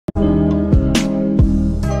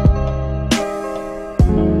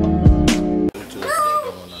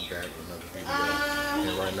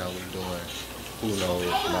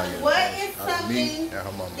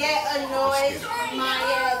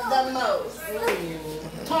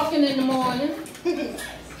Talking in the morning.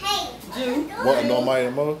 Jew. What annoys Maya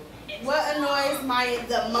the most? What annoys Maya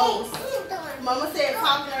the most? Mama said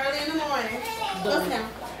talking early in the morning. What's now?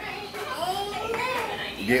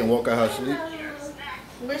 Getting woke out her sleep.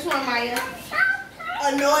 Which one, Maya?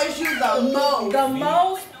 Annoys you the most? The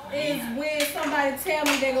most is when somebody tell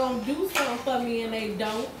me they're gonna do something for me and they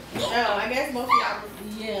don't. Oh, I guess most of y'all.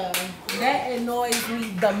 Yeah, that annoys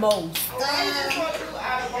me the most. Which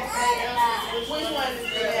one is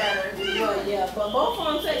better? Well, yeah, but both of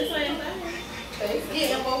them say the same thing.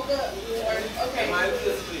 Getting woke up. Okay.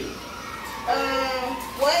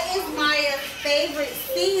 What is Maya's favorite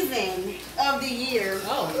season of the year?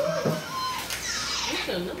 Oh.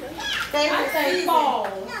 Favorite I say season. fall.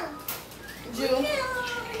 June.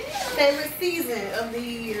 Favorite season of the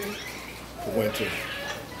year. Winter.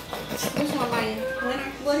 Which one, Maya? Winter?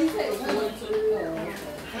 What do you say? Winter.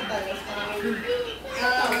 I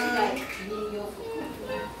thought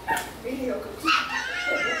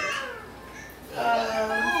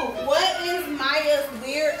what is Maya's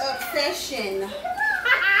weird obsession?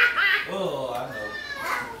 Oh, I know.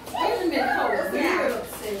 Wait a minute, hold on. Weird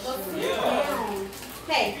obsession.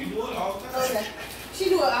 Hey. You do it all the time. Okay. She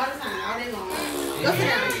do it all the time, all day long. Go sit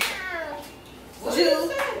down.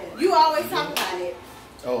 Jew, you always talk about it.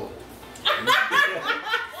 Oh.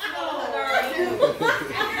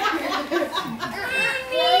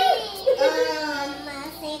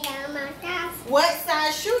 What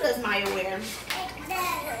size shoe does Maya wear?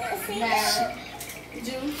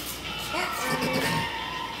 Jew?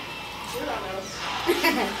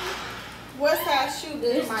 What size shoe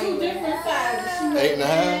does It's Maya two wear? different sizes. She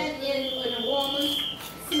 8.5. in a woman's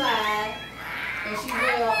slide, and she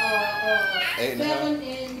wear 8.5. 7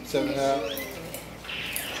 and 7.5.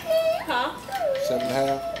 huh?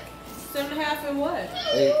 7.5. 7.5 and what?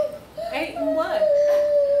 8. 8 and what?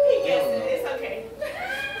 It's okay.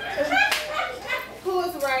 Who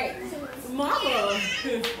is right? Mama.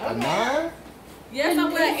 A 9? Yes,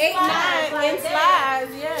 I'm wearing 8, 9 in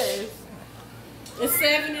slides. Yes. It's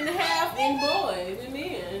 7.5 in boys and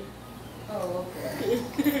men. Oh,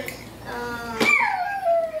 okay.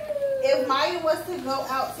 If Maya was to go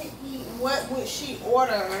out to eat, what would she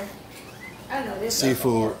order? I know this.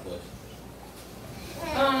 Seafood.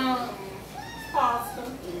 Pasta.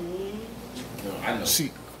 No, I know.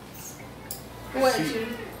 What you?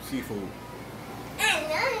 Seafood.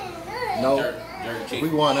 No. Jerky We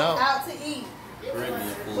going out. Out to eat. Caribbean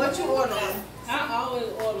food. What you order? I always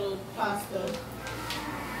order pasta.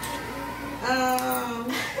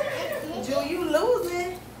 Jewel, you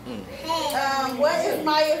losing. What is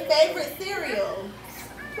Maya's favorite cereal?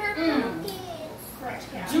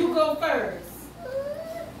 You go first.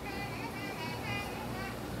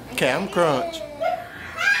 Cam Crunch.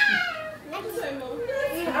 I was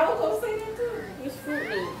gonna say that too. It's Fruit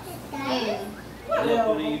Loops.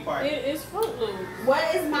 It's Fruit Loops.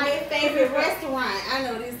 What is Maya's favorite restaurant? I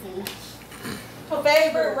know this one. Her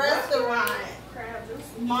favorite restaurant.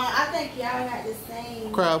 Ma, I think y'all got the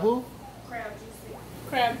same. Crab who?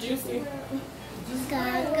 Crab Juicy.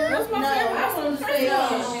 What's my favorite? I want to say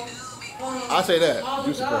I say that. Olive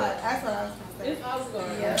Juicy Garden. crab. That's what I was gonna say. It's Olive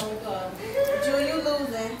Garden. Yeah. Olive Garden. Jewel, you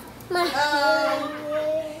losing. What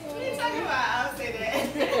are you talking about? I'll say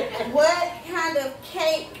that. What kind of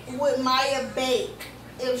cake would Maya bake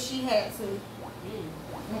if she had to?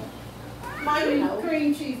 Maya, you know.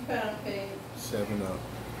 Cream cheese pound cake. 7 up.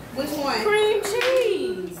 Which one? Cream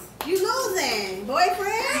cheese. You losing,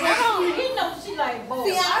 boyfriend? You know she like both.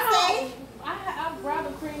 Fiancé? I'd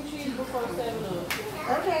rather cream cheese before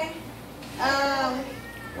 7-Up. Okay.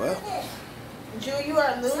 Well, Jewel, you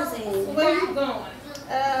are losing. Where you going?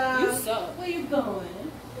 You Um, suck. Where you going?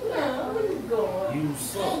 No, where you going? You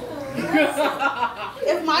suck.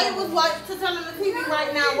 if Maya was watching to turn on the TV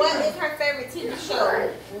right now, what is her favorite TV show?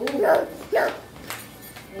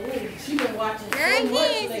 Ooh, she been watching so much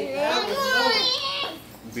lately. I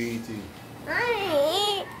BET.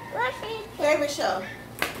 Favorite show?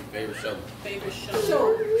 Favorite show. favorite show.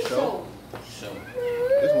 Show? Show.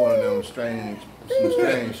 It's one of them strange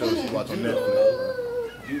shows you watch on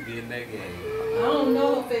Netflix. You get in that game. I don't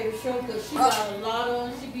know her favorite show because she got a lot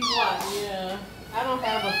of them she be watching. Yeah, I don't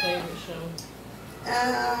have a favorite show.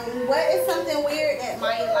 What is something weird that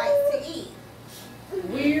Maya likes to eat?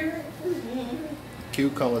 Weird.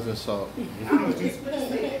 Cucumbers and salt. The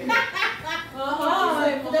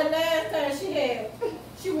last time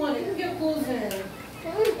she wanted pickles and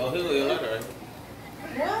Oh, he'll like her.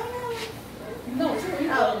 what? No,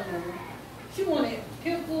 she wanted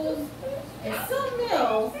pickles and something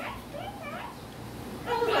else. I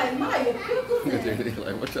was like, Maya, pickles and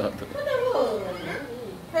Like, what y'all doing? what that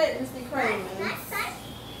was? instant cravings.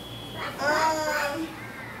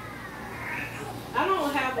 I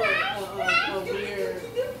don't have a weird.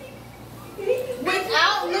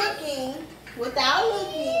 Without looking,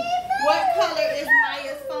 what color is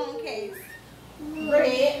Maya's phone case?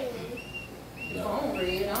 Red. Phone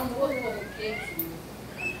red. I don't know what color case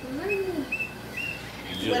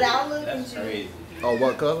is. Without looking, That's crazy. Oh,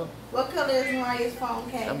 what color? what color is Maya's phone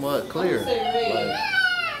case? That mud clear. Say red. Like,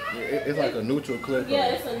 it's like a neutral clear color. Yeah,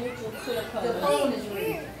 it's a neutral clear The color. phone is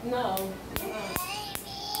red. No.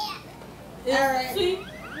 Alright. See?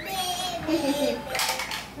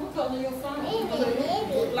 What color your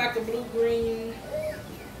phone? Like a blue green.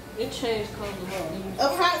 It changed colors.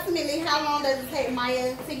 Approximately how long does it take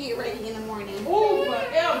Maya to get ready in the morning? Ooh,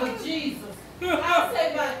 forever, Jesus. I'll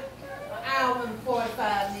say about an hour and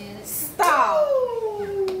 45 minutes. Stop.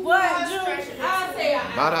 What, Jude? I'll say an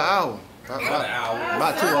hour. About an hour. About an hour.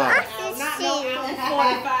 About 2 hours. Not no hour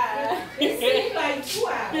 45. It seems like 2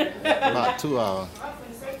 hours. About 2 hours.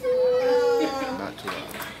 About 2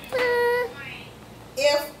 hours.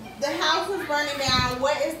 If the house was burning down,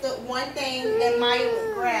 what is the one thing that Maya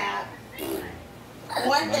would grab?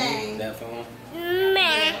 One thing. That phone.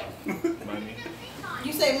 Money.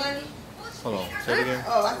 You say money? Hold on. Say it again.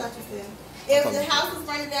 Oh, I thought you said. If the house was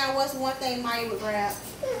burning down, what's one thing Maya would grab?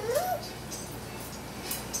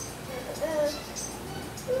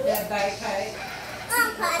 That backpack.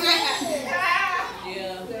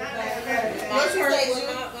 Yeah. What you say,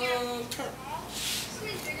 Jude?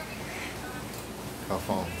 Her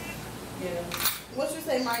phone. Yeah. What you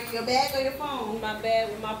say, Maya? Your bag or your phone? My bag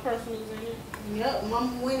with my personals in it. Yep,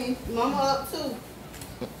 Mama winning. Mama up too.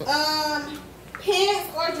 Pants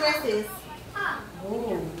or dresses?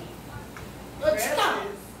 Ooh. Stop.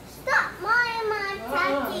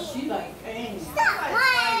 She like pants. I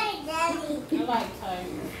like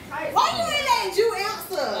tigers. Why you ain't letting Jew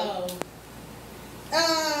answer? Oh.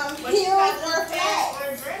 Heels or flats?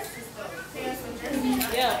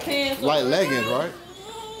 Yeah, pants or Like leggings, right?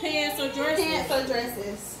 Pants or dresses. Pants or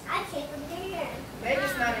dresses?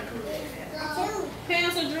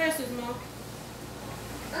 Pants or dresses, Mom.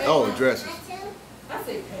 Oh, dresses. I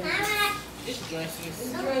say pants. It's dresses.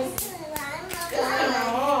 It's dresses. It's kind of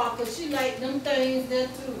hard because she like them things there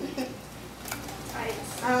too.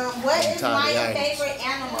 What is Tired of Maya's yanks. favorite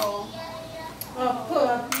animal? A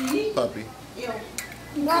puppy. Puppy. Ew.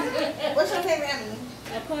 What's your favorite animal?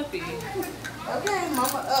 A puppy. Okay,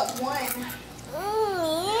 Mama up 1.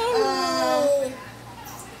 Let's see.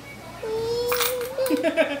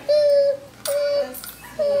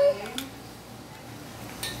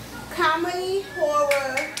 Comedy,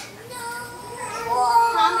 horror,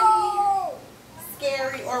 comedy,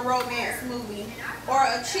 scary, or romance movie, or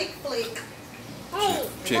a chick flick.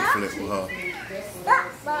 Chick flick with her.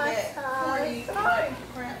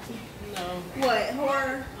 No. What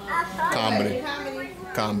horror? Comedy. Comedy.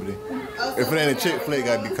 Comedy. Oh, If it ain't a chick flick, it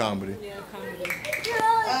gotta be comedy. Yeah, comedy.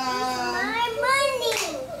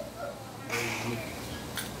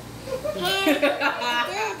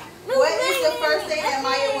 What is the first thing that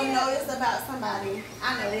Maya will notice about somebody? I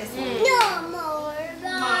know this one.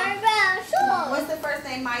 What's the first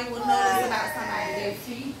thing Maya will notice about somebody? Their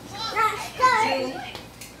feet. June?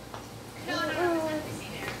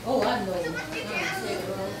 Oh, I know.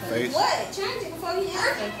 Face. What? Change it before you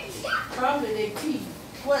answer. Probably their teeth.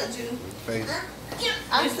 What, June? Face.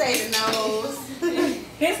 I'm saying the nose.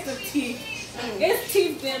 It's the teeth. It's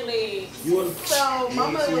teeth and legs. You want So,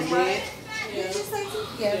 Mama was right. Did Yeah. you say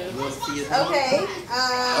teeth? Yeah. to see it? Okay.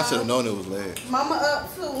 I should have known it was legs. Mama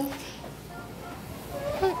up 2.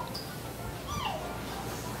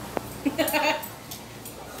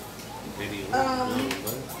 Video.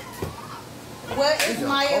 What is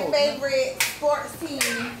Maya's favorite sports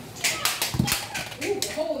team? Ooh,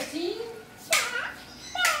 the whole team?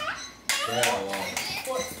 Yeah, long.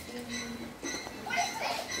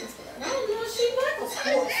 I don't know. She like a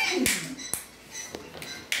sports team.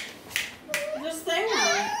 Just say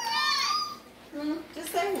one. Just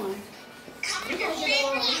say one.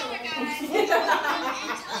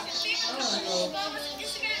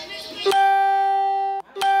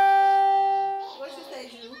 What you say,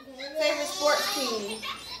 Drew? Favorite sports team?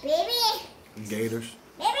 Gators.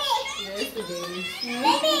 Yeah, it's the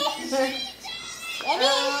Gators.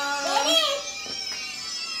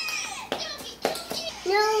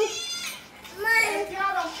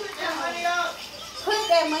 Put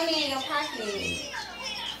that money in your pocket.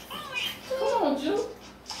 Come on, Ju.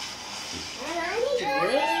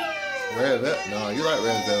 Red velvet. No, you like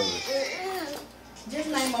red velvet. Just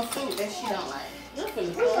name a fruit that she don't like. I'm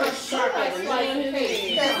finna throw a shark at the man in his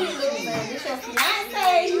head. Because you losing. It's your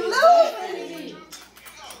fiancé. You losing.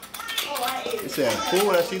 said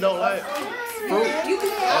food that she don't like? Fruit? You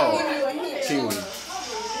can Oh, give you a hint. kiwi.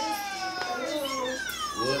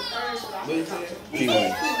 What? What is that? Kiwi.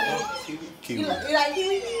 You Kiwi. like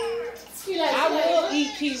kiwi? I will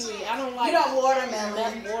eat kiwi. I don't like. You don't watermelon.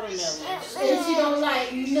 That watermelon. And she don't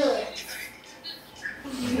like nuts.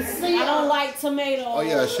 I don't like tomatoes. Oh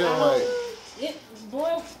yeah, she don't like. It,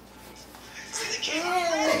 boy.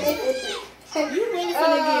 You really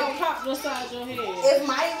gonna get popped upside your head. If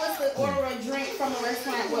Maya was to order a drink from a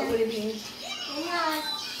restaurant, what would it be?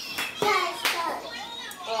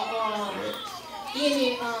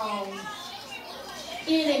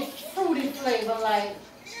 Any fruity flavor like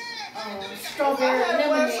strawberry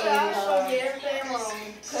lemonade.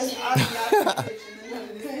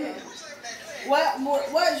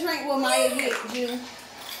 What drink will Maya get, June?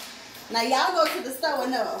 Now y'all go to the store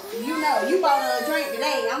enough. You know, you bought a drink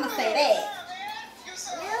today. I'ma say that.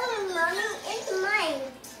 No, Mommy, it's mine.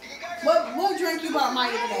 What drink you bought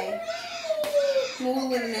Maya today? When we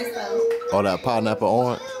went in that store. Oh, that pineapple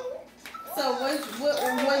orange. So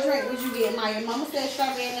what drink would you get, Maya? Mama said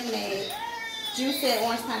strawberry lemonade. Juice said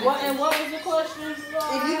orange pineapple. And what was the question?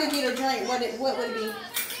 If you could get a drink, what would it be?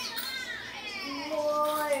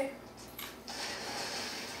 More.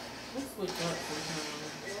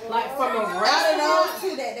 Like from a Out of restaurant? those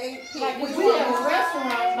two that they picked, Like which we one? have a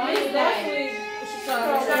restaurant, It's definitely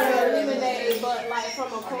strawberry lemonade, but like from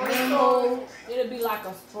a corner store, it'll be like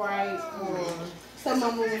a Sprite or. So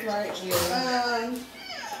Mama was right.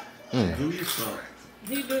 Do you suck?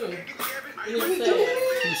 He do. He said.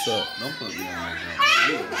 What's up? Don't put me on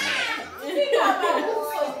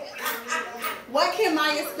What can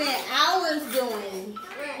Maya spend hours doing?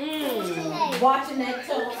 watching that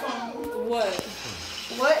telephone. What?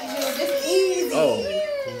 What, June? It's easy. Oh,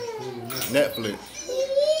 Netflix.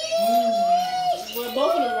 Well,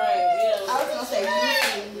 both of them right. I was gonna say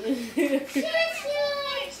easy.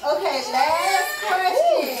 Okay, last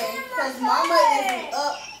question. Cause Mama is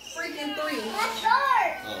up freaking 3. That's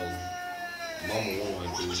short. Mama won,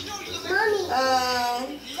 dude.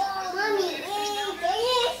 Mommy,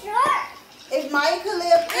 it's short. If Maya could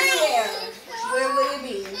live anywhere, where would it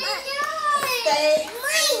be? State,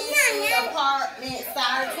 city, apartment,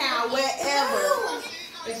 side of town, wherever.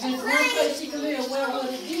 If there's one place she can live, where would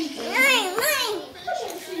it be? Hey,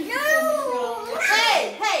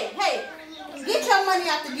 get your money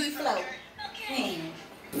out the D-Flow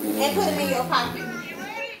and put it in your pocket.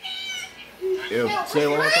 Say it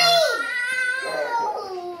one more time.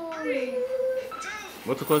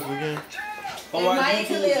 What's the question again? If Maya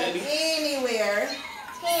could live anywhere,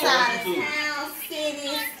 side of town, city,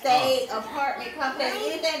 state, apartment, complex,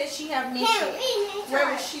 anything that she have mentioned,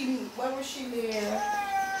 where would she live?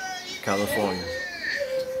 California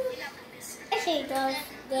She goes,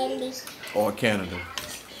 Daddy. or Canada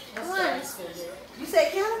Come on. You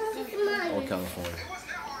said Canada? or California.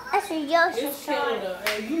 I said, yours is It's short. Canada,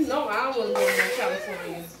 and you know I don't want to go to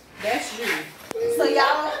California. That's you. So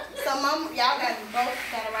Mama, y'all got both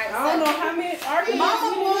got it right. I don't know how many arguments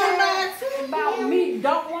Mama you won have by 2. about me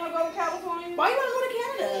don't want to go to California. Why you want to go to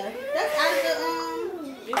Canada? That's out of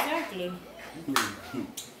the Exactly.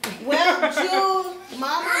 Well, June,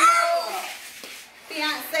 Mama knows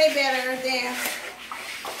Fiancé better than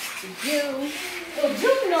you. Well,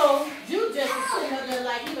 you know, you just sitting up there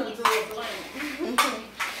like you don't do it blank.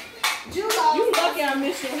 June, You lucky I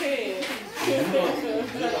missed your head.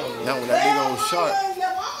 That one, that big old shark. Your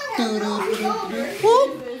mama has